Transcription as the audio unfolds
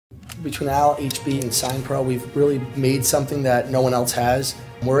Between Al, HB, and SignPro, we've really made something that no one else has.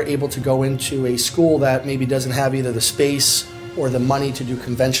 We're able to go into a school that maybe doesn't have either the space or the money to do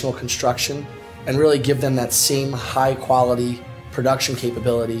conventional construction and really give them that same high quality production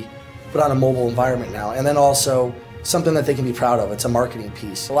capability, but on a mobile environment now. And then also something that they can be proud of. It's a marketing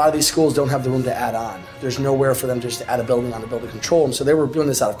piece. A lot of these schools don't have the room to add on. There's nowhere for them just to add a building on the building control. And so they were doing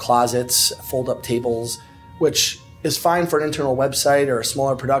this out of closets, fold-up tables, which is fine for an internal website or a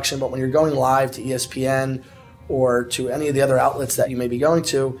smaller production, but when you're going live to ESPN or to any of the other outlets that you may be going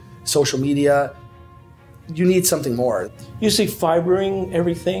to, social media, you need something more. Usually fibering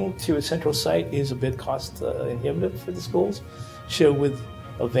everything to a central site is a bit cost inhibitive for the schools. So with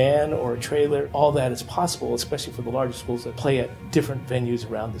a van or a trailer, all that is possible, especially for the larger schools that play at different venues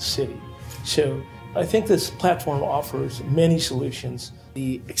around the city. So I think this platform offers many solutions.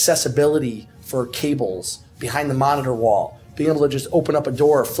 The accessibility for cables behind the monitor wall, being able to just open up a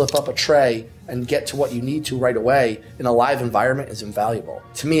door, flip up a tray, and get to what you need to right away in a live environment is invaluable.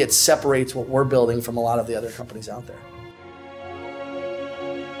 To me, it separates what we're building from a lot of the other companies out there.